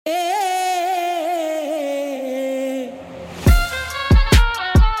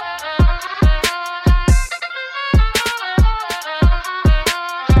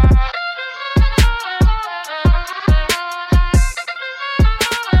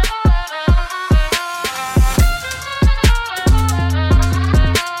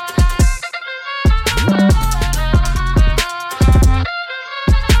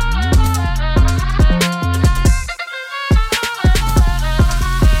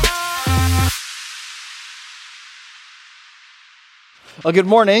Well, good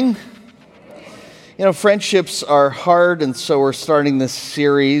morning. You know, friendships are hard, and so we're starting this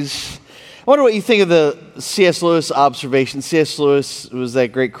series. I wonder what you think of the C.S. Lewis observation. C.S. Lewis was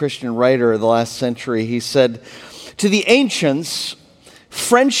that great Christian writer of the last century. He said, "To the ancients,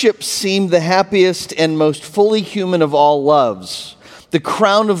 friendship seemed the happiest and most fully human of all loves, the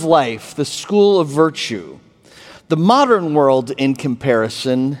crown of life, the school of virtue. The modern world, in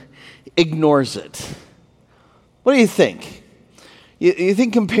comparison, ignores it." What do you think? You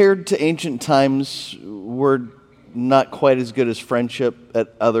think compared to ancient times, we're not quite as good as friendship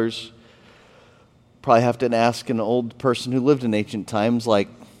at others? Probably have to ask an old person who lived in ancient times, like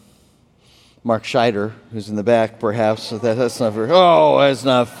Mark Scheider, who's in the back, perhaps. That's not fair. Oh, that's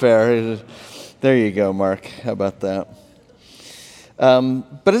not fair. There you go, Mark. How about that?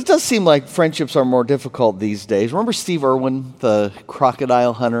 But it does seem like friendships are more difficult these days. Remember Steve Irwin, the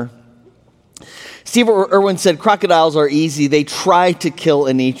crocodile hunter? Steve Irwin said, "Crocodiles are easy. They try to kill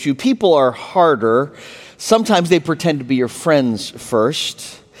and eat you. People are harder. Sometimes they pretend to be your friends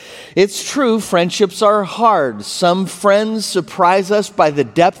first." It's true, friendships are hard. Some friends surprise us by the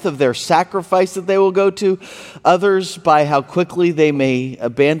depth of their sacrifice that they will go to, others by how quickly they may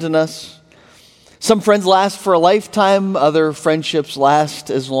abandon us. Some friends last for a lifetime. Other friendships last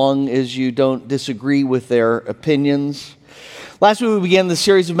as long as you don't disagree with their opinions. Last week we began the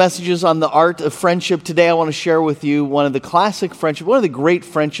series of messages on the art of friendship. Today I want to share with you one of the classic friendships, one of the great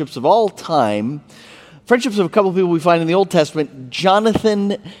friendships of all time. Friendships of a couple of people we find in the Old Testament,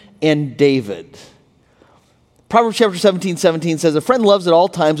 Jonathan and David. Proverbs chapter 17 says, "A friend loves at all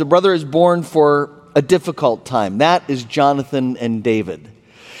times, a brother is born for a difficult time." That is Jonathan and David.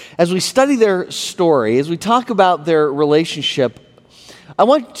 As we study their story, as we talk about their relationship, I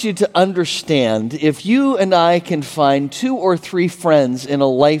want you to understand, if you and I can find 2 or 3 friends in a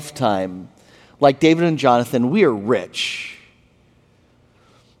lifetime, like David and Jonathan, we are rich.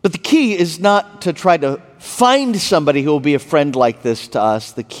 But the key is not to try to find somebody who will be a friend like this to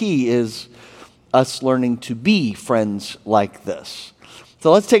us. The key is us learning to be friends like this.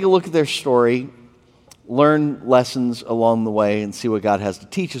 So let's take a look at their story, learn lessons along the way, and see what God has to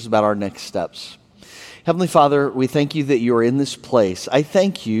teach us about our next steps. Heavenly Father, we thank you that you are in this place. I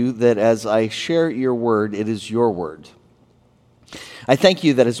thank you that as I share your word, it is your word. I thank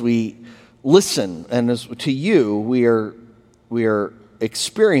you that as we listen and as to you, we are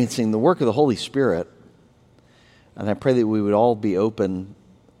experiencing the work of the Holy Spirit. And I pray that we would all be open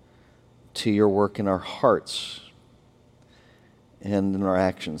to your work in our hearts and in our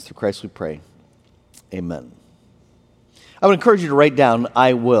actions. Through Christ we pray. Amen. I would encourage you to write down,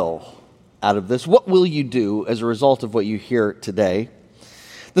 "I will," out of this. What will you do as a result of what you hear today?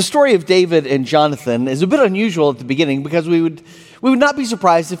 The story of David and Jonathan is a bit unusual at the beginning because we would not be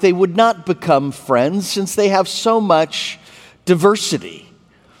surprised if they would not become friends since they have so much diversity.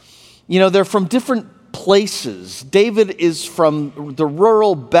 You know, they're from different places. David is from the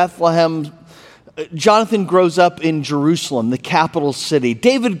rural Bethlehem. Jonathan grows up in Jerusalem, the capital city.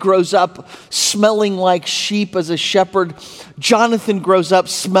 David grows up smelling like sheep as a shepherd. Jonathan grows up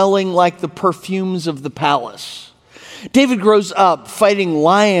smelling like the perfumes of the palace. David grows up fighting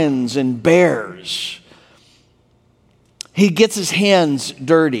lions and bears. He gets his hands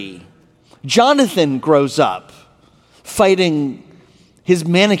dirty. Jonathan grows up fighting his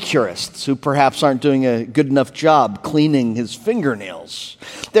manicurists who perhaps aren't doing a good enough job cleaning his fingernails.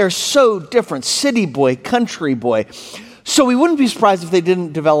 They're so different, city boy, country boy. So we wouldn't be surprised if they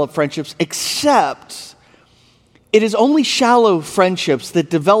didn't develop friendships, except it is only shallow friendships that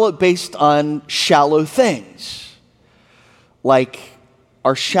develop based on shallow things, like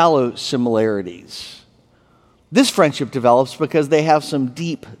our shallow similarities. This friendship develops because they have some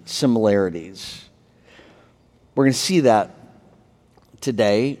deep similarities. We're going to see that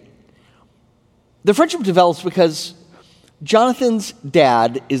today. The friendship develops because Jonathan's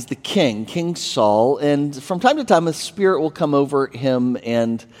dad is the king, King Saul, and from time to time a spirit will come over him,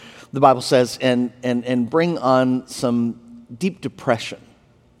 and the Bible says, and bring on some deep depression.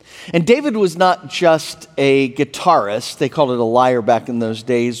 And David was not just a guitarist, they called it a lyre back in those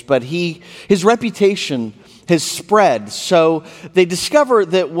days, but his reputation has spread. So they discover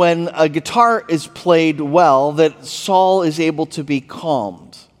that when a guitar is played well, that Saul is able to be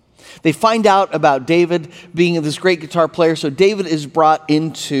calmed. They find out about David being this great guitar player, so David is brought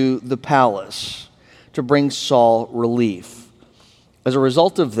into the palace to bring Saul relief. As a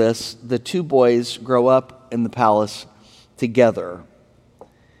result of this, the 2 boys grow up in the palace together.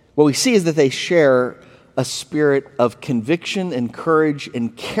 What we see is that they share a spirit of conviction and courage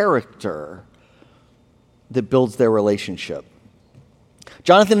and character that builds their relationship.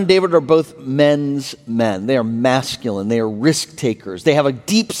 Jonathan and David are both men's men. They are masculine. They are risk takers. They have a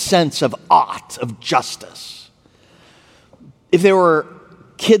deep sense of ought, of justice. If they were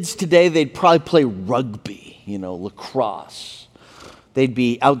kids today, they'd probably play rugby, lacrosse. They'd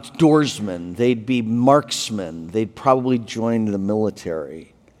be outdoorsmen. They'd be marksmen. They'd probably join the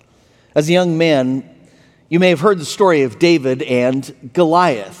military. As a young man, you may have heard the story of David and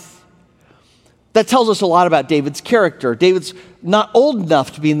Goliath. That tells us a lot about David's character. David's not old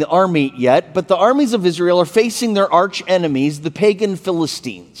enough to be in the army yet, but the armies of Israel are facing their arch enemies, the pagan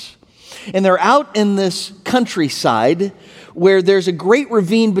Philistines. And they're out in this countryside where there's a great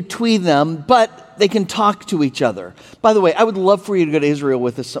ravine between them, but they can talk to each other. By the way, I would love for you to go to Israel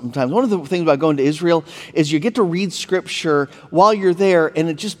with us sometimes. One of the things about going to Israel is you get to read scripture while you're there, and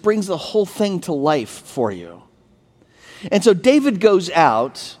it just brings the whole thing to life for you. And so David goes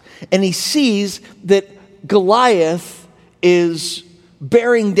out, and he sees that Goliath is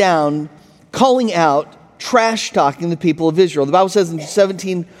bearing down, calling out, trash-talking the people of Israel. The Bible says in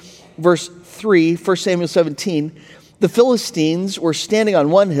 17, verse 3, 1 Samuel 17, the Philistines were standing on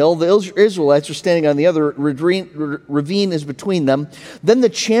one hill, the Israelites were standing on the other, ravine is between them. Then the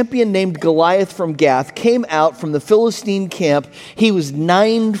champion named Goliath from Gath came out from the Philistine camp. He was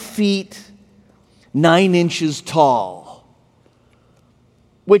 9 feet, 9 inches tall.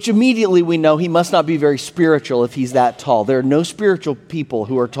 Which immediately we know he must not be very spiritual if he's that tall. There are no spiritual people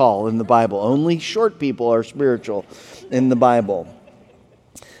who are tall in the Bible. Only short people are spiritual in the Bible.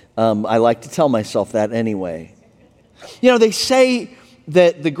 I like to tell myself that anyway. They say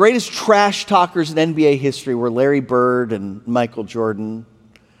that the greatest trash talkers in NBA history were Larry Bird and Michael Jordan.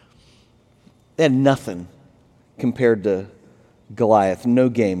 They had nothing compared to Goliath. No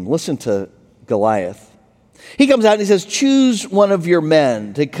game. Listen to Goliath. He comes out and he says, choose one of your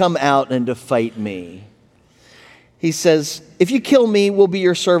men to come out and to fight me. He says, if you kill me, we'll be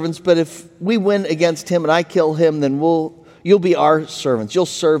your servants, but if we win against him and I kill him, then you'll be our servants. You'll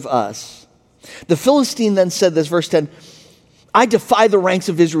serve us. The Philistine then said this, verse 10, I defy the ranks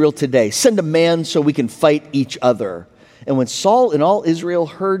of Israel today. Send a man so we can fight each other. And when Saul and all Israel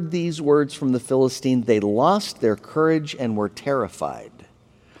heard these words from the Philistine, they lost their courage and were terrified.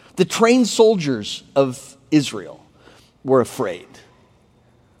 The trained soldiers of Israel were afraid,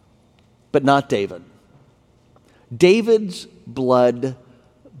 but not David. David's blood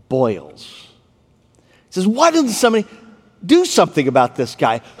boils. He says, why doesn't somebody do something about this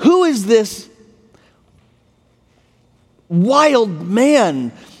guy? Who is this wild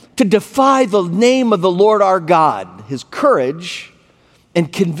man to defy the name of the Lord our God? His courage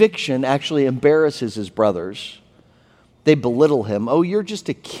and conviction actually embarrasses his brothers. They belittle him. Oh, you're just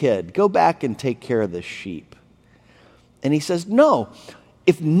a kid. Go back and take care of the sheep. And he says, no,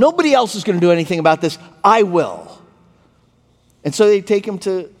 if nobody else is going to do anything about this, I will. And so they take him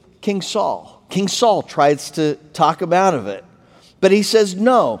to King Saul. King Saul tries to talk him out of it. But he says,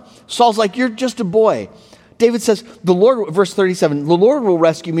 no. Saul's like, you're just a boy. David says, the Lord, verse 37, the Lord will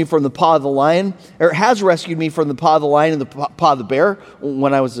rescue me from the paw of the lion, or has rescued me from the paw of the lion and the paw of the bear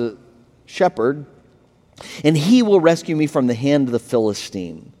when I was a shepherd. And he will rescue me from the hand of the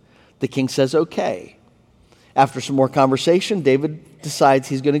Philistine. The king says, okay. After some more conversation, David decides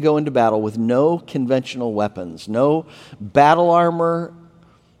he's going to go into battle with no conventional weapons, no battle armor,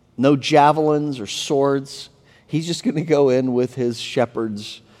 no javelins or swords. He's just going to go in with his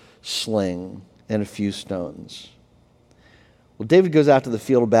shepherd's sling and a few stones. Well, David goes out to the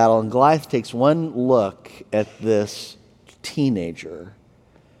field of battle, and Goliath takes one look at this teenager,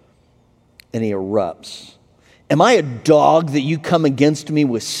 and he erupts. Am I a dog that you come against me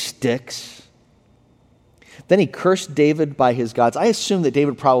with sticks? Then he cursed David by his gods. I assume that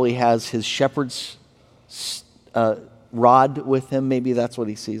David probably has his shepherd's rod with him. Maybe that's what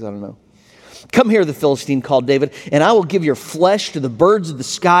he sees. I don't know. Come here, the Philistine called David, and I will give your flesh to the birds of the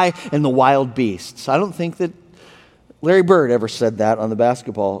sky and the wild beasts. I don't think that Larry Bird ever said that on the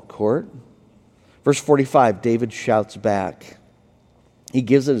basketball court. Verse 45, David shouts back. He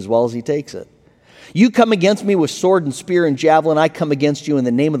gives it as well as he takes it. You come against me with sword and spear and javelin. I come against you in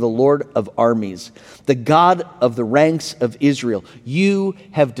the name of the Lord of armies, the God of the ranks of Israel. You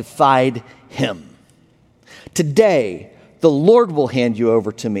have defied him. Today, the Lord will hand you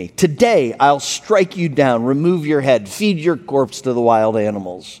over to me. Today, I'll strike you down, remove your head, feed your corpse to the wild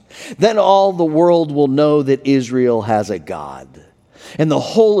animals. Then all the world will know that Israel has a God. And the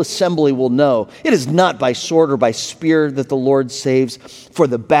whole assembly will know it is not by sword or by spear that the Lord saves, for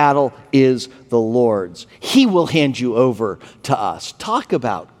the battle is the Lord's. He will hand you over to us. Talk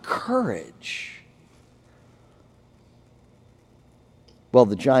about courage. Well,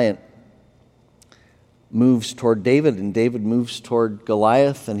 the giant moves toward David, and David moves toward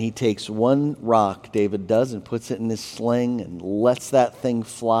Goliath, and he takes one rock, David does, and puts it in his sling and lets that thing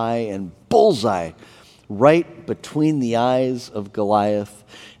fly, and bullseye right between the eyes of Goliath.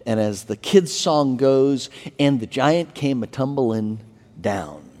 And as the kid's song goes, and the giant came a-tumbling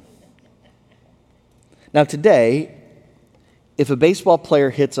down. Now today, if a baseball player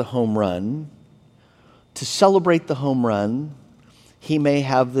hits a home run, to celebrate the home run, he may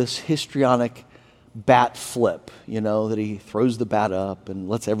have this histrionic bat flip, that he throws the bat up and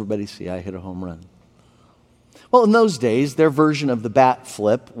lets everybody see I hit a home run. Well, in those days, their version of the bat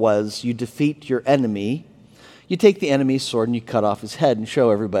flip was you defeat your enemy, you take the enemy's sword and you cut off his head and show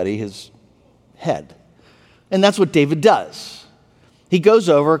everybody his head. And that's what David does. He goes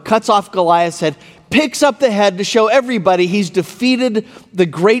over, cuts off Goliath's head, picks up the head to show everybody he's defeated the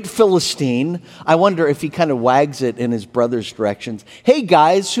great Philistine. I wonder if he kind of wags it in his brother's directions. Hey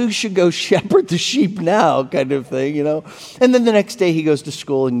guys, who should go shepherd the sheep now, kind of thing, And then the next day he goes to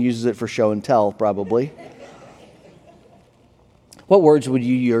school and uses it for show and tell, probably. What words would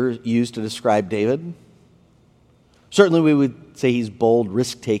you use to describe David? Certainly we would say he's bold,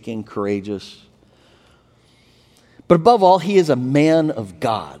 risk-taking, courageous. But above all, he is a man of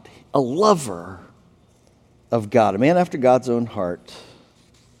God, a lover of God, a man after God's own heart.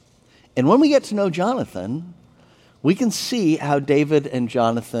 And when we get to know Jonathan, we can see how David and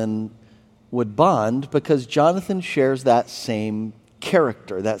Jonathan would bond, because Jonathan shares that same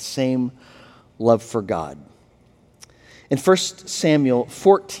character, that same love for God. In 1 Samuel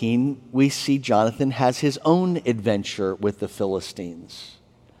 14, we see Jonathan has his own adventure with the Philistines.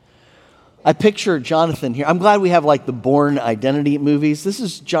 I picture Jonathan here. I'm glad we have like the Bourne Identity movies. This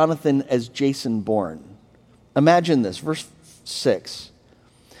is Jonathan as Jason Bourne. Imagine this, verse 6.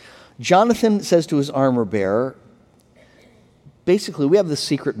 Jonathan says to his armor bearer, basically, we have this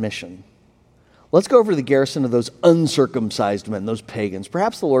secret mission. Let's go over to the garrison of those uncircumcised men, those pagans.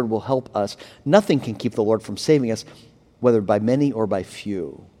 Perhaps the Lord will help us. Nothing can keep the Lord from saving us, whether by many or by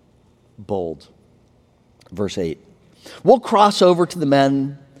few. Bold. Verse 8. We'll cross over to the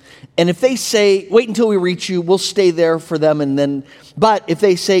men, and if they say, wait until we reach you, we'll stay there for them. But if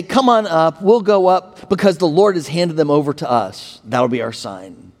they say, come on up, we'll go up because the Lord has handed them over to us. That'll be our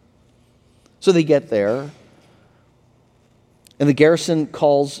sign. So they get there. And the garrison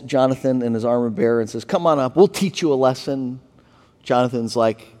calls Jonathan and his armor bearer and says, come on up, we'll teach you a lesson. Jonathan's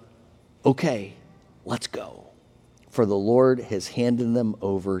like, okay, let's go. For the Lord has handed them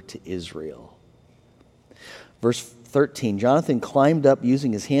over to Israel. Verse 13, Jonathan climbed up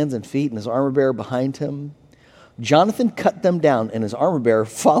using his hands and feet and his armor bearer behind him. Jonathan cut them down and his armor bearer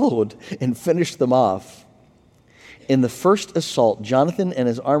followed and finished them off. In the first assault, Jonathan and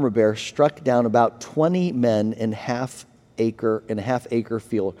his armor bearer struck down about 20 men in a half acre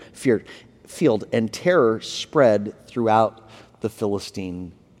field, and terror spread throughout the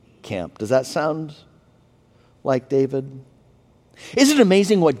Philistine camp. Does that sound like David? Isn't it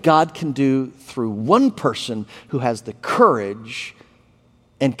amazing what God can do through one person who has the courage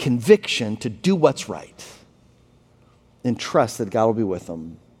and conviction to do what's right and trust that God will be with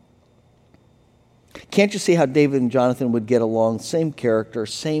them? Can't you see how David and Jonathan would get along? Same character,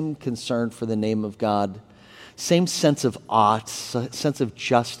 same concern for the name of God, same sense of ought, sense of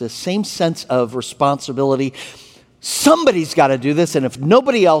justice, same sense of responsibility. Somebody's got to do this, and if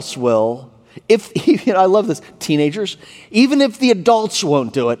nobody else will, I love this, teenagers, even if the adults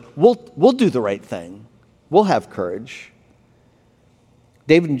won't do it, we'll do the right thing. We'll have courage.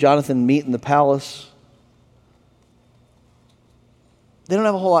 David and Jonathan meet in the palace. They don't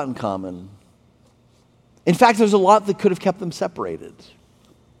have a whole lot in common. In fact, there's a lot that could have kept them separated.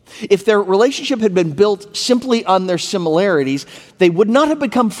 If their relationship had been built simply on their similarities, they would not have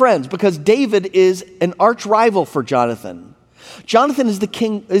become friends, because David is an arch rival for Jonathan. Jonathan is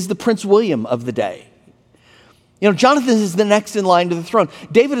the Prince William of the day. Jonathan is the next in line to the throne.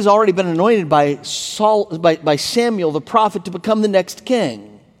 David has already been anointed by Samuel the prophet to become the next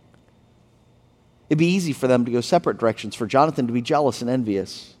king. It'd be easy for them to go separate directions, for Jonathan to be jealous and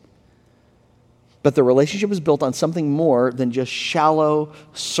envious. But the relationship is built on something more than just shallow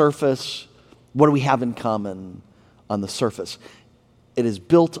surface. What do we have in common on the surface? It is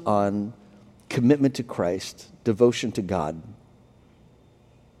built on commitment to Christ, devotion to God.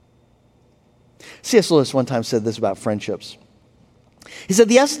 C.S. Lewis one time said this about friendships. He said,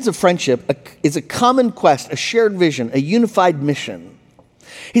 the essence of friendship is a common quest, a shared vision, a unified mission.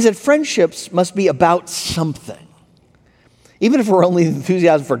 He said, friendships must be about something. Even if we're only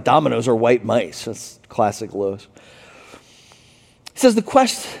enthusiasm for dominoes or white mice. That's classic Lewis. He says the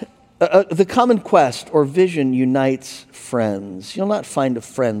quest The common quest or vision unites friends. You'll not find a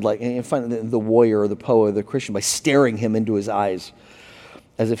friend like you find the warrior or the poet or the Christian by staring him into his eyes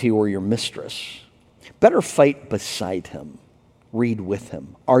as if he were your mistress. Better fight beside him, read with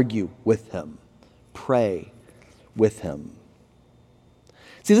him, argue with him, pray with him.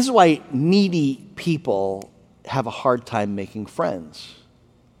 See, this is why needy people have a hard time making friends.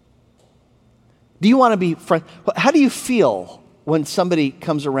 Do you want to be friends? How do you feel when somebody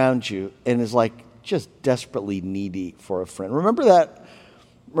comes around you and is like just desperately needy for a friend? Remember that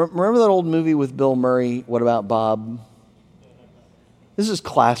old movie with Bill Murray, What About Bob? This is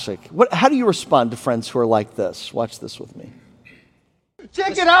classic. How do you respond to friends who are like this? Watch this with me.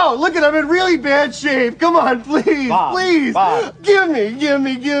 Check it out. Look at, I'm in really bad shape. Come on, please, Bob, please. Bob. Give me. I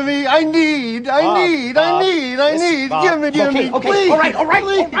need. Give me, Okay, please. all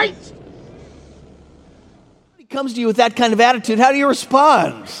right. If he comes to you with that kind of attitude, how do you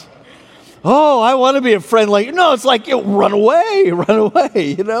respond? Oh, I want to be a friend like you. No, it's like, run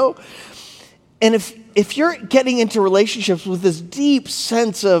away, you know? And if you're getting into relationships with this deep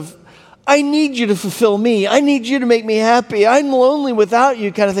sense of, I need you to fulfill me, I need you to make me happy, I'm lonely without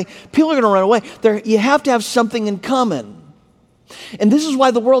you kind of thing, people are going to run away. You have to have something in common. And this is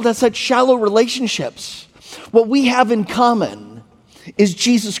why the world has such shallow relationships. What we have in common is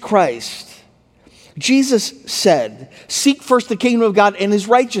Jesus Christ. Jesus said, seek first the kingdom of God and his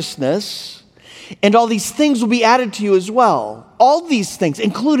righteousness, and all these things will be added to you as well. All these things,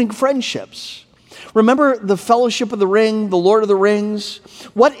 including friendships. Remember the Fellowship of the Ring, the Lord of the Rings?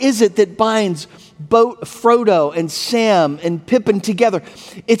 What is it that binds Frodo and Sam and Pippin together?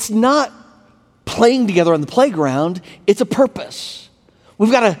 It's not playing together on the playground. It's a purpose.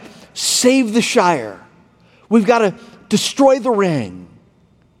 We've got to save the Shire. We've got to destroy the ring.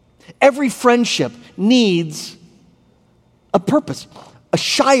 Every friendship needs a purpose, a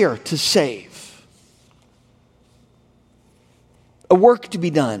Shire to save, a work to be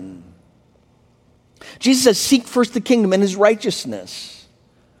done. Jesus says, seek first the kingdom and his righteousness.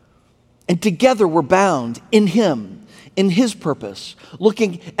 And together we're bound in him, in his purpose,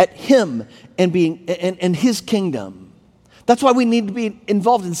 looking at him and being and his kingdom. That's why we need to be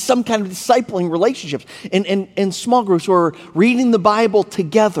involved in some kind of discipling relationships, in small groups where we're reading the Bible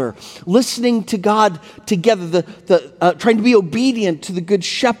together, listening to God together, trying to be obedient to the Good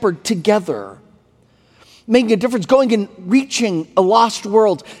Shepherd together, making a difference, going and reaching a lost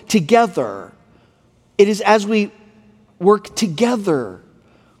world together. It is as we work together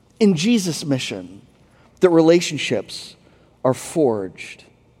in Jesus' mission that relationships are forged.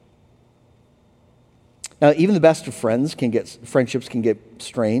 Now, even the best of friendships can get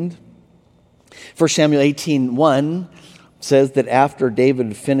strained. 1 Samuel 18:1 says that after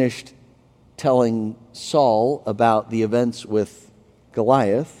David finished telling Saul about the events with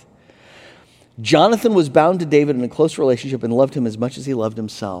Goliath, Jonathan was bound to David in a close relationship and loved him as much as he loved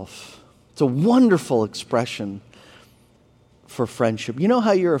himself. It's a wonderful expression for friendship. You know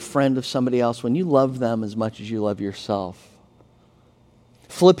how you're a friend of somebody else? When you love them as much as you love yourself.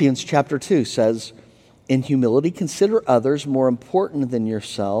 Philippians chapter 2 says, in humility, consider others more important than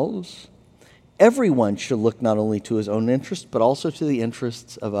yourselves. Everyone should look not only to his own interests, but also to the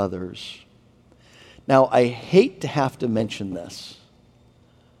interests of others. Now, I hate to have to mention this,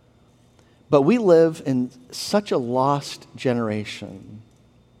 but we live in such a lost generation.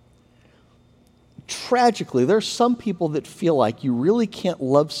 Tragically, there are some people that feel like you really can't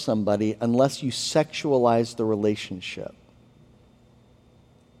love somebody unless you sexualize the relationship.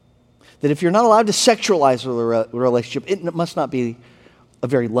 That if you're not allowed to sexualize the relationship, it must not be a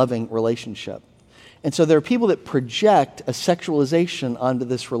very loving relationship. And so there are people that project a sexualization onto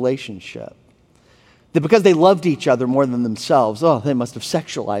this relationship. That because they loved each other more than themselves, they must have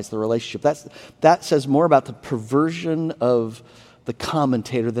sexualized the relationship. That says more about the perversion of the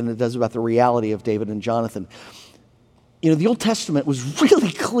commentator than it does about the reality of David and Jonathan. You know, the Old Testament was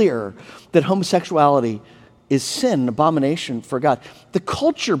really clear that homosexuality is sin, an abomination for God. The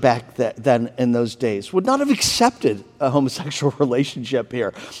culture back then in those days would not have accepted a homosexual relationship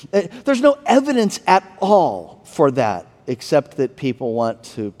here. There's no evidence at all for that, except that people want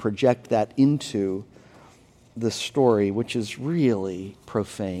to project that into the story, which is really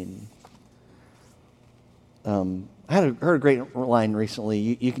profane. I heard a great line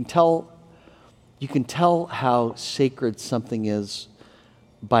recently. You can tell how sacred something is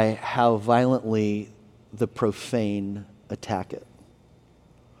by how violently the profane attack it.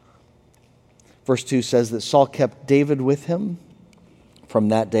 Verse 2 says that Saul kept David with him from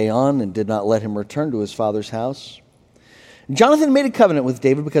that day on and did not let him return to his father's house. Jonathan made a covenant with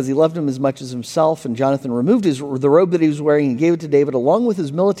David because he loved him as much as himself, and Jonathan removed the robe that he was wearing and gave it to David along with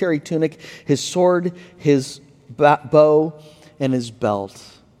his military tunic, his sword, his bow, and his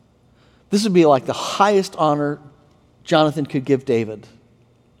belt. This would be like the highest honor Jonathan could give David.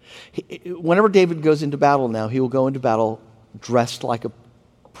 Whenever David goes into battle now, he will go into battle dressed like a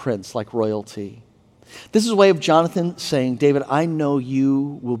prince, like royalty. This is a way of Jonathan saying, David, I know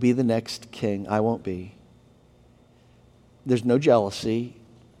you will be the next king. I won't be. There's no jealousy,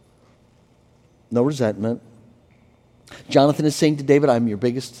 no resentment. Jonathan is saying to David, I'm your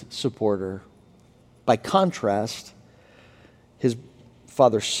biggest supporter. By contrast, his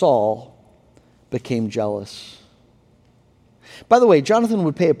father Saul became jealous. By the way, Jonathan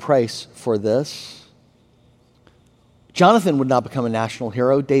would pay a price for this. Jonathan would not become a national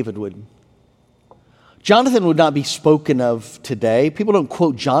hero. David would. Jonathan would not be spoken of today. People don't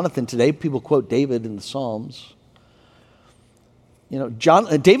quote Jonathan today. People quote David in the Psalms.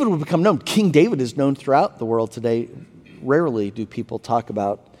 David would become known. King David is known throughout the world today. Rarely do people talk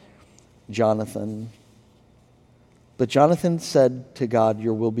about Jonathan. But Jonathan said to God,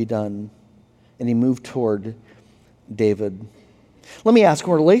 your will be done. And he moved toward David. Let me ask,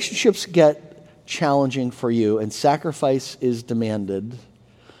 when relationships get challenging for you and sacrifice is demanded,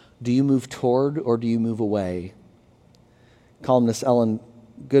 do you move toward or do you move away? Columnist Ellen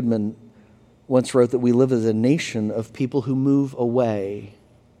Goodman once wrote that we live as a nation of people who move away.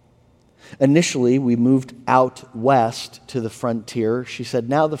 Initially, we moved out west to the frontier. She said,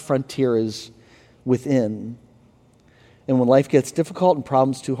 now the frontier is within. And when life gets difficult and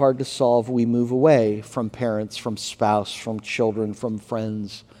problems too hard to solve, we move away from parents, from spouse, from children, from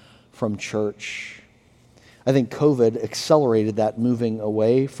friends, from church. I think COVID accelerated that moving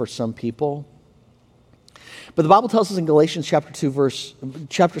away for some people. But the Bible tells us in Galatians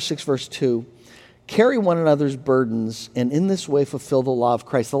chapter 6, verse 2, carry one another's burdens, and in this way fulfill the law of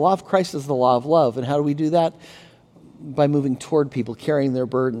Christ. The law of Christ is the law of love. And how do we do that? By moving toward people, carrying their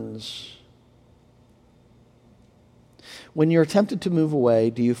burdens. When you're tempted to move away,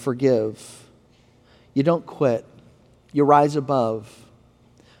 do you forgive? You don't quit. You rise above.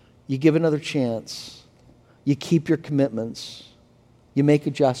 You give another chance. You keep your commitments. You make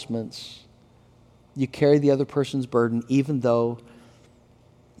adjustments. You carry the other person's burden even though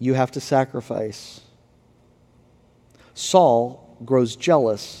you have to sacrifice. Saul grows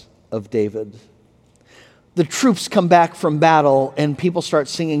jealous of David. The troops come back from battle and people start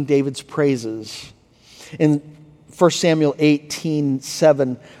singing David's praises. In 1 Samuel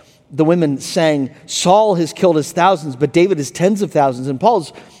 18:7, the women sang, Saul has killed his thousands, but David his tens of thousands. And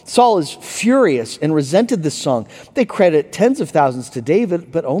Saul is furious and resented this song. They credit tens of thousands to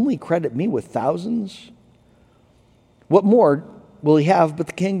David, but only credit me with thousands. What more will he have but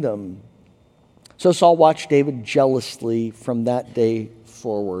the kingdom? So Saul watched David jealously from that day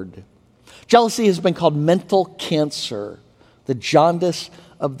forward. Jealousy has been called mental cancer, the jaundice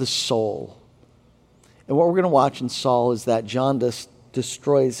of the soul. And what we're going to watch in Saul is that jaundice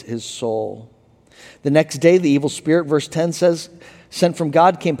destroys his soul. The next day, the evil spirit, verse 10 says, sent from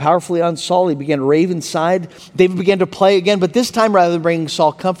God, came powerfully on Saul. He began to rave inside. David began to play again, but this time, rather than bringing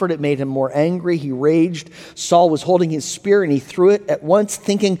Saul comfort, it made him more angry. He raged. Saul was holding his spear, and he threw it at once,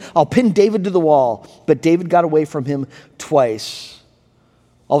 thinking, I'll pin David to the wall. But David got away from him twice.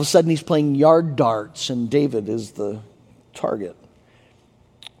 All of a sudden, he's playing yard darts, and David is the target.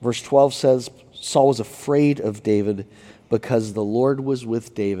 Verse 12 says, Saul was afraid of David because the Lord was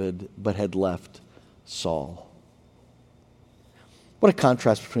with David, but had left Saul. What a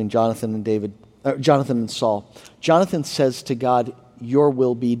contrast between Jonathan and Saul. Jonathan says to God, your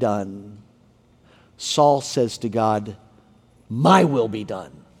will be done. Saul says to God, my will be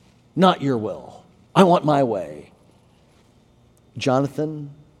done, not your will. I want my way.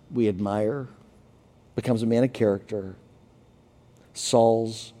 Jonathan, we admire, becomes a man of character.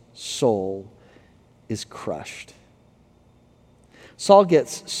 Saul's soul is crushed. Saul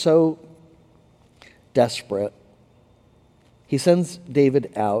gets so desperate, he sends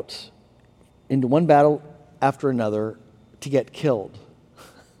David out into one battle after another to get killed.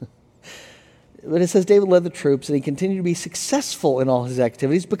 But it says David led the troops and he continued to be successful in all his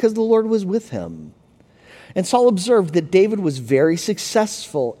activities because the Lord was with him. And Saul observed that David was very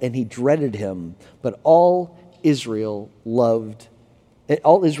successful and he dreaded him. But all Israel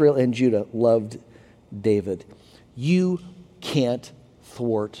and Judah loved David. You can't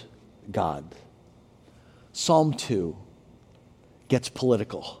thwart God. Psalm 2 gets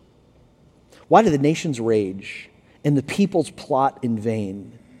political. Why do the nations rage and the peoples plot in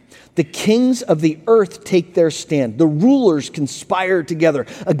vain? The kings of the earth take their stand. The rulers conspire together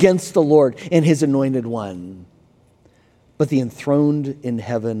against the Lord and his anointed one. But the enthroned in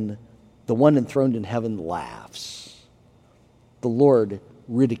heaven, the one enthroned in heaven laughs. The Lord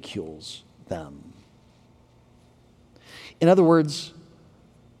ridicules them. In other words,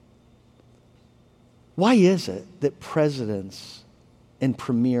 why is it that presidents and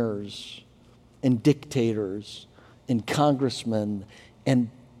premiers and dictators and congressmen and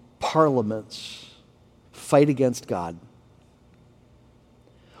parliaments fight against God?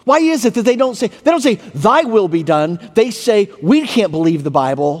 Why is it that they don't say, thy will be done? They say, we can't believe the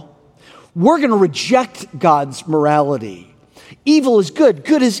Bible. We're going to reject God's morality. Evil is good.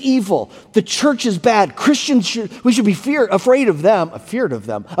 Good is evil. The church is bad. We should be afraid of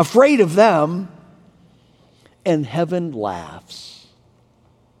them. And heaven laughs.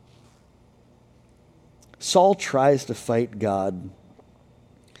 Saul tries to fight God,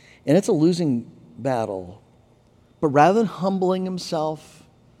 and it's a losing battle. But rather than humbling himself,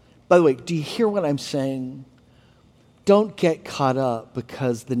 by the way, do you hear what I'm saying? Don't get caught up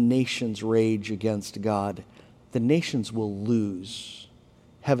because the nations rage against God. The nations will lose.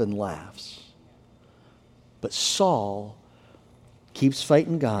 Heaven laughs. But Saul keeps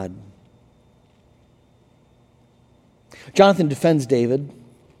fighting God. Jonathan defends David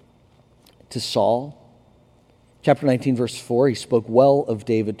to Saul. Chapter 19, verse 4, he spoke well of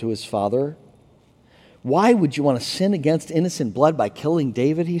David to his father. Why would you want to sin against innocent blood by killing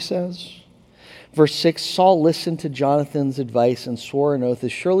David, he says? Verse 6, Saul listened to Jonathan's advice and swore an oath,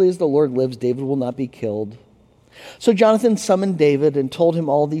 as surely as the Lord lives, David will not be killed. So Jonathan summoned David and told him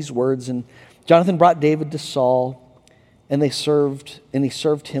all these words, and Jonathan brought David to Saul, and he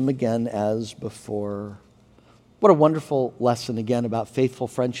served him again as before. What a wonderful lesson again about faithful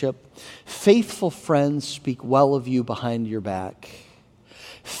friendship. Faithful friends speak well of you behind your back.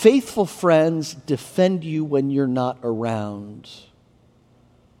 Faithful friends defend you when you're not around.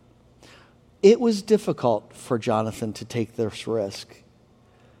 It was difficult for Jonathan to take this risk.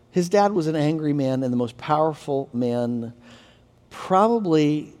 His dad was an angry man and the most powerful man.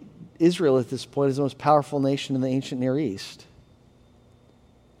 Probably Israel at this point is the most powerful nation in the ancient Near East.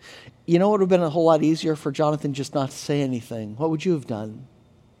 You know what would have been a whole lot easier for Jonathan? Just not to say anything. What would you have done?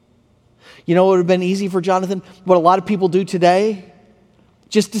 You know what would have been easy for Jonathan? What a lot of people do today?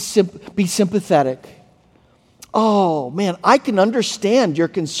 Just to be sympathetic. Oh, man, I can understand your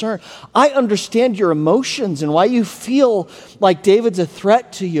concern. I understand your emotions and why you feel like David's a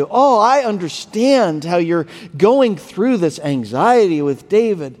threat to you. Oh, I understand how you're going through this anxiety with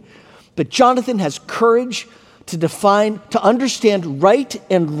David. But Jonathan has courage to understand right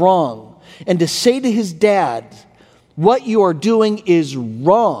and wrong, and to say to his dad, what you are doing is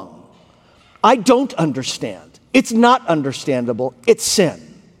wrong. I don't understand. It's not understandable. It's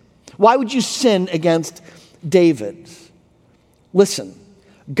sin. Why would you sin against David? Listen,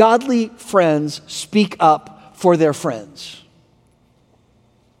 godly friends speak up for their friends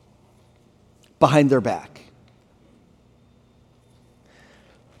behind their back.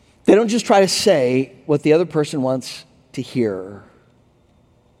 They don't just try to say what the other person wants to hear.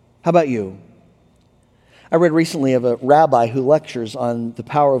 How about you? I read recently of a rabbi who lectures on the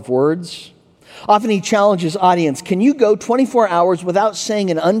power of words. Often he challenges audience, can you go 24 hours without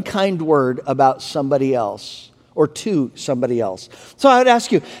saying an unkind word about somebody else or to somebody else? So I would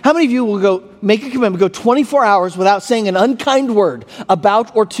ask you, how many of you will go make a commitment, go 24 hours without saying an unkind word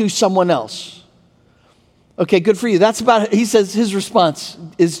about or to someone else? Okay, good for you. That's about it. He says his response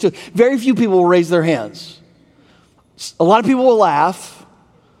is to, very few people will raise their hands. A lot of people will laugh.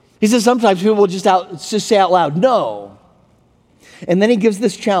 He says sometimes people will just say out loud, no. And then he gives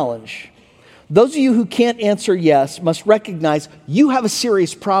this challenge. Those of you who can't answer yes must recognize you have a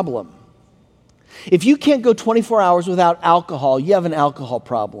serious problem. If you can't go 24 hours without alcohol, you have an alcohol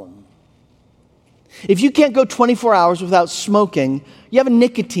problem. If you can't go 24 hours without smoking, you have a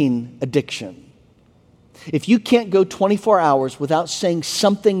nicotine addiction. If you can't go 24 hours without saying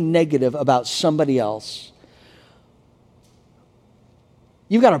something negative about somebody else,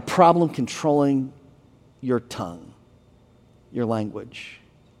 you've got a problem controlling your tongue, your language.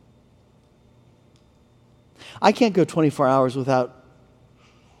 I can't go 24 hours without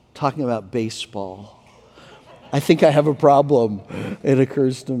talking about baseball. I think I have a problem. It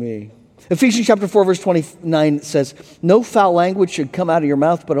occurs to me. Ephesians chapter 4, verse 29 says, no foul language should come out of your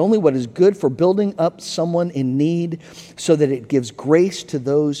mouth, but only what is good for building up someone in need so that it gives grace to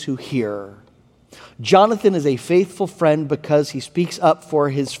those who hear. Jonathan is a faithful friend because he speaks up for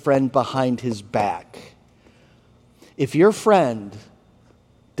his friend behind his back. If your friend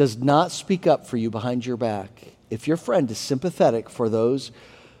does not speak up for you behind your back, if your friend is sympathetic for those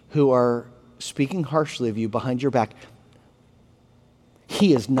who are speaking harshly of you behind your back,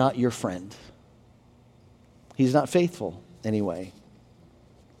 he is not your friend. He's not faithful. anyway.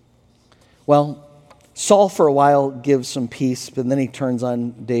 Well, Saul for a while gives some peace, but then he turns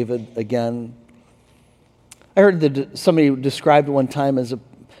on David again. I heard that somebody described one time as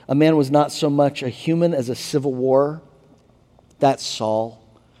a man was not so much a human as a civil war. That's Saul.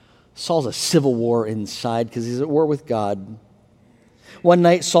 Saul's a civil war inside because he's at war with God. One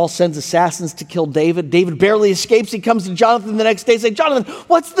night, Saul sends assassins to kill David. David barely escapes. He comes to Jonathan the next day saying, Jonathan,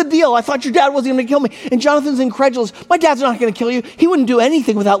 what's the deal? I thought your dad wasn't going to kill me. And Jonathan's incredulous. My dad's not going to kill you. He wouldn't do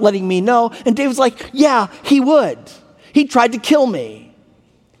anything without letting me know. And David's like, yeah, he would. He tried to kill me.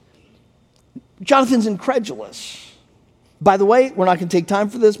 Jonathan's incredulous. By the way, we're not going to take time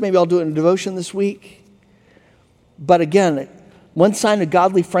for this. Maybe I'll do it in devotion this week. But again, one sign of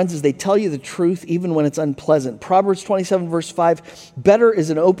godly friends is they tell you the truth even when it's unpleasant. Proverbs 27 verse 5, better is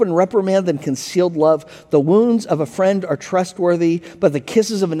an open reprimand than concealed love. The wounds of a friend are trustworthy, but the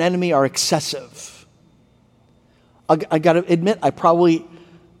kisses of an enemy are excessive. I got to admit, I probably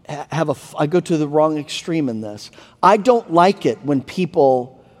I go to the wrong extreme in this. I don't like it when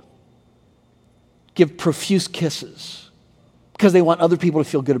people give profuse kisses because they want other people to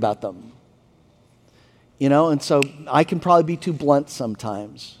feel good about them. You know, and so I can probably be too blunt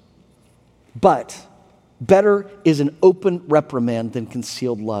sometimes. But better is an open reprimand than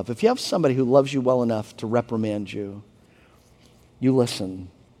concealed love. If you have somebody who loves you well enough to reprimand you, you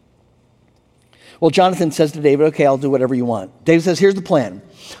listen. Well, Jonathan says to David, okay, I'll do whatever you want. David says, here's the plan.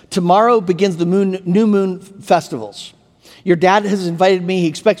 Tomorrow begins the new moon festivals. Your dad has invited me. He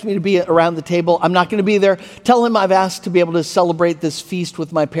expects me to be around the table. I'm not going to be there. Tell him I've asked to be able to celebrate this feast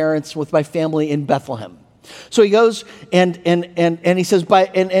with my parents, with my family in Bethlehem. So he goes and he says,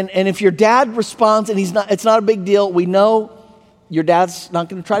 and if your dad responds and it's not a big deal, we know your dad's not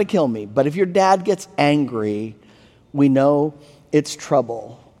going to try to kill me. But if your dad gets angry, we know it's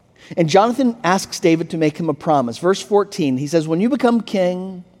trouble. And Jonathan asks David to make him a promise. Verse 14, he says, when you become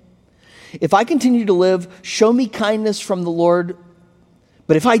king, if I continue to live, show me kindness from the Lord.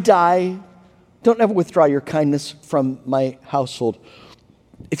 But if I die, don't ever withdraw your kindness from my household.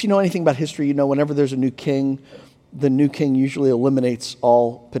 If you know anything about history, you know whenever there's a new king, the new king usually eliminates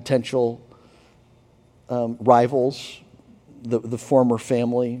all potential rivals, the former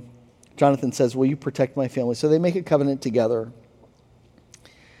family. Jonathan says, will you protect my family? So they make a covenant together.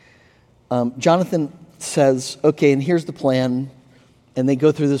 Jonathan says, okay, and here's the plan. And they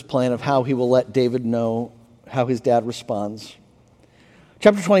go through this plan of how he will let David know how his dad responds.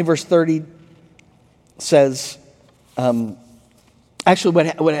 Chapter 20, verse 30 says, chapter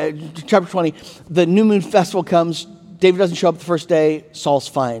 20, the new moon festival comes. David doesn't show up the first day. Saul's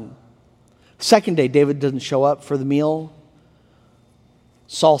fine. Second day, David doesn't show up for the meal.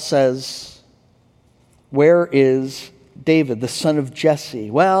 Saul says, where is David, the son of Jesse?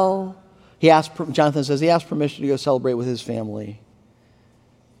 Well, Jonathan says he asked permission to go celebrate with his family.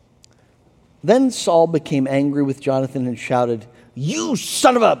 Then Saul became angry with Jonathan and shouted, you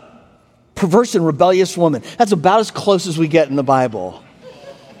son of a perverse and rebellious woman. That's about as close as we get in the Bible.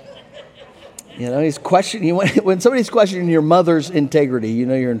 You know, he's questioning, when somebody's questioning your mother's integrity, you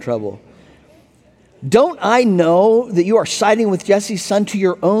know you're in trouble. Don't I know that you are siding with Jesse's son to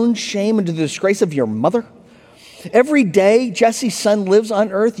your own shame and to the disgrace of your mother? Every day Jesse's son lives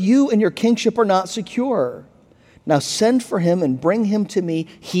on earth, you and your kingship are not secure. Now send for him and bring him to me.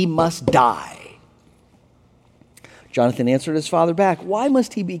 He must die. Jonathan answered his father back, why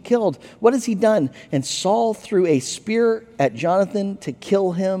must he be killed? What has he done? And Saul threw a spear at Jonathan to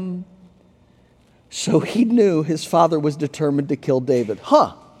kill him. So he knew his father was determined to kill David.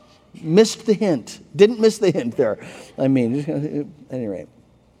 Missed the hint. Didn't miss the hint there. I mean, at any rate.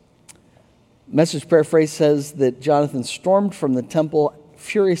 Message paraphrase says that Jonathan stormed from the temple,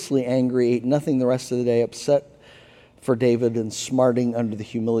 furiously angry, ate nothing the rest of the day, upset for David and smarting under the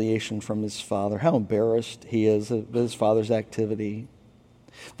humiliation from his father. How embarrassed he is of his father's activity.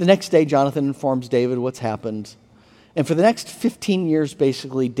 The next day, Jonathan informs David what's happened. And for the next 15 years,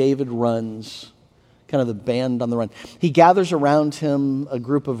 basically, David runs, kind of the band on the run. He gathers around him a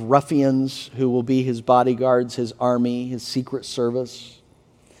group of ruffians who will be his bodyguards, his army, his secret service.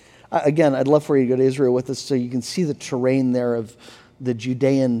 Again, I'd love for you to go to Israel with us so you can see the terrain there of the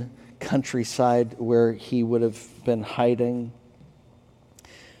Judean countryside where he would have been hiding.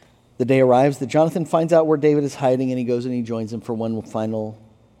 The day arrives that Jonathan finds out where David is hiding, and he goes and he joins him for one final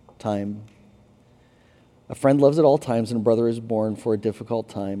time. A friend loves at all times, and a brother is born for a difficult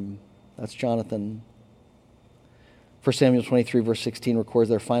time. That's Jonathan. 1 Samuel 23, verse 16 records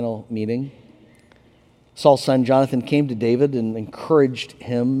their final meeting. Saul's son Jonathan came to David and encouraged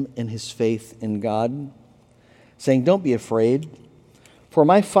him in his faith in God, saying, don't be afraid. For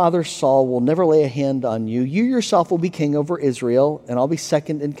my father Saul will never lay a hand on you. You yourself will be king over Israel, and I'll be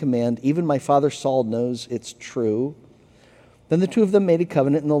second in command. Even my father Saul knows it's true." Then the two of them made a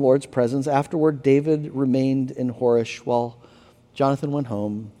covenant in the Lord's presence. Afterward, David remained in Horesh while Jonathan went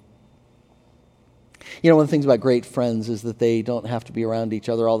home. One of the things about great friends is that they don't have to be around each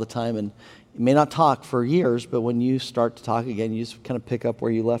other all the time, and you may not talk for years, but when you start to talk again, you just kind of pick up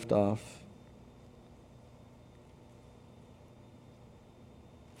where you left off.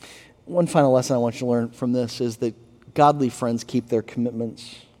 One final lesson I want you to learn from this is that godly friends keep their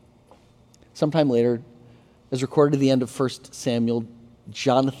commitments. Sometime later, as recorded at the end of 1 Samuel,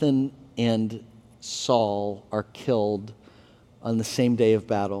 Jonathan and Saul are killed on the same day of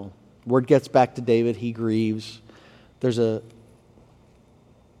battle. Word gets back to David. He grieves. There's a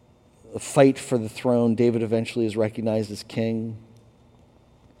fight for the throne. David eventually is recognized as king.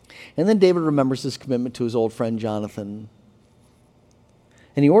 And then David remembers his commitment to his old friend Jonathan.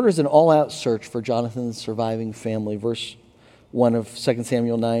 And he orders an all-out search for Jonathan's surviving family. Verse 1 of 2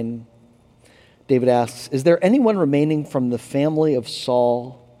 Samuel 9, David asks, "Is there anyone remaining from the family of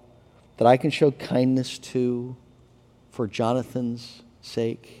Saul that I can show kindness to for Jonathan's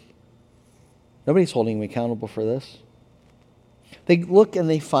sake?" Nobody's holding him accountable for this. They look and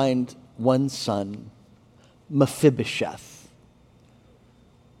they find one son, Mephibosheth.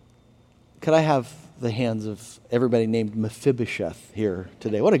 Could I have the hands of everybody named Mephibosheth here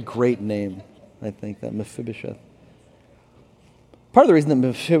today? What a great name, I think, that Mephibosheth. Part of the reason that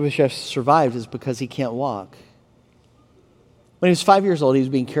Mephibosheth survived is because he can't walk. When he was 5 years old, he was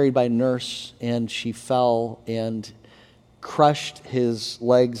being carried by a nurse, and she fell and crushed his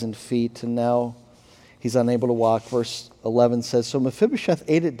legs and feet, and now he's unable to walk. Verse 11 says, "So Mephibosheth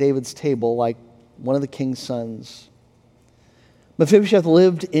ate at David's table like one of the king's sons." Mephibosheth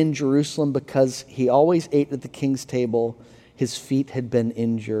lived in Jerusalem because he always ate at the king's table. His feet had been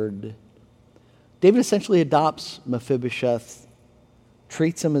injured. David essentially adopts Mephibosheth,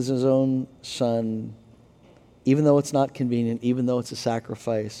 treats him as his own son, even though it's not convenient, even though it's a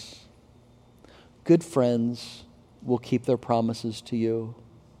sacrifice. Good friends will keep their promises to you.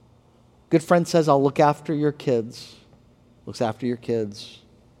 Good friend says, "I'll look after your kids." Looks after your kids.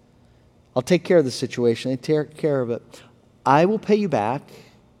 "I'll take care of the situation." They take care of it. "I will pay you back."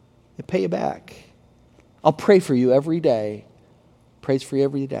 They pay you back. "I'll pray for you every day." Prays for you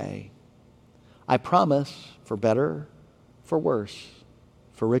every day. "I promise, for better, for worse,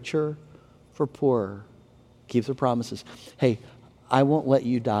 for richer, for poorer." Keeps her promises. "Hey, I won't let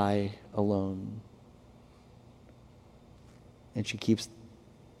you die alone." And she keeps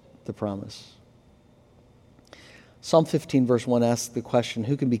the promise. Psalm 15 verse 1 asks the question,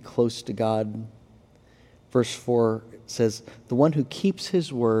 who can be close to God? Verse 4 says, "The one who keeps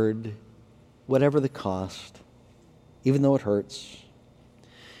his word, whatever the cost, even though it hurts."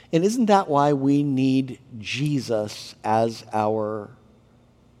 And isn't that why we need Jesus as our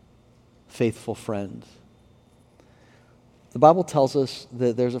faithful friend? The Bible tells us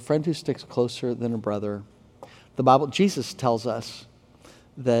that there's a friend who sticks closer than a brother. Jesus tells us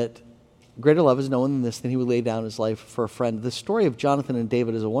that greater love is no one than this, than he would lay down his life for a friend. The story of Jonathan and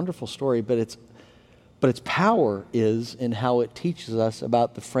David is a wonderful story, but its power is in how it teaches us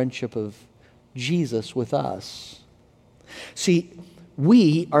about the friendship of Jesus with us. See,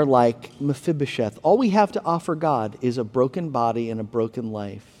 we are like Mephibosheth. All we have to offer God is a broken body and a broken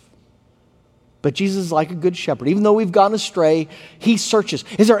life. But Jesus is like a good shepherd. Even though we've gone astray, he searches.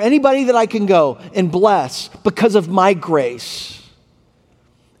 Is there anybody that I can go and bless because of my grace?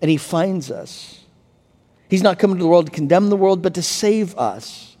 And he finds us. He's not come into the world to condemn the world, but to save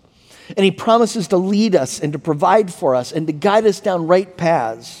us. And he promises to lead us and to provide for us and to guide us down right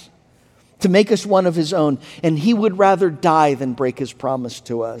paths, to make us one of his own. And he would rather die than break his promise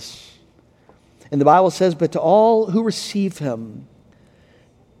to us. And the Bible says, "But to all who receive him,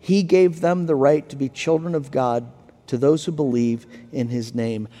 he gave them the right to be children of God, to those who believe in his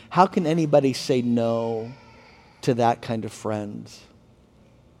name." How can anybody say no to that kind of friend?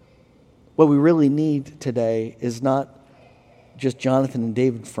 What we really need today is not just Jonathan and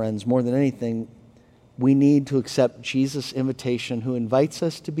David friends. More than anything, we need to accept Jesus' invitation, who invites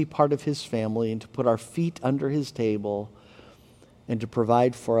us to be part of his family and to put our feet under his table and to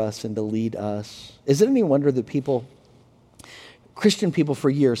provide for us and to lead us. Is it any wonder that Christian people for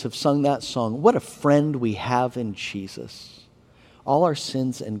years have sung that song, "What a friend we have in Jesus, all our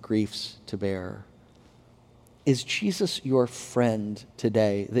sins and griefs to bear"? Is Jesus your friend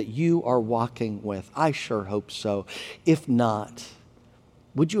today that you are walking with? I sure hope so. If not,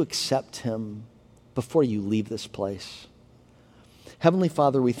 would you accept him before you leave this place? Heavenly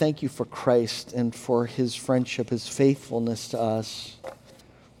Father, we thank you for Christ and for his friendship, his faithfulness to us.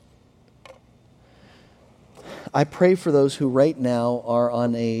 I pray for those who right now are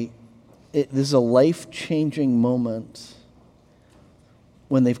on this is a life-changing moment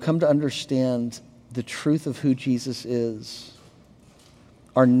when they've come to understand the truth of who Jesus is,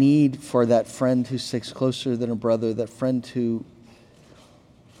 our need for that friend who sticks closer than a brother, that friend who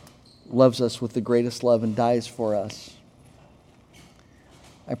loves us with the greatest love and dies for us.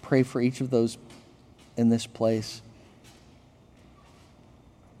 I pray for each of those in this place.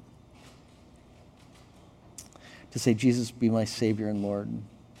 To say, Jesus, be my Savior and Lord.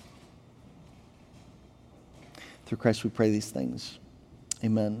 Through Christ we pray these things.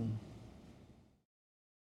 Amen.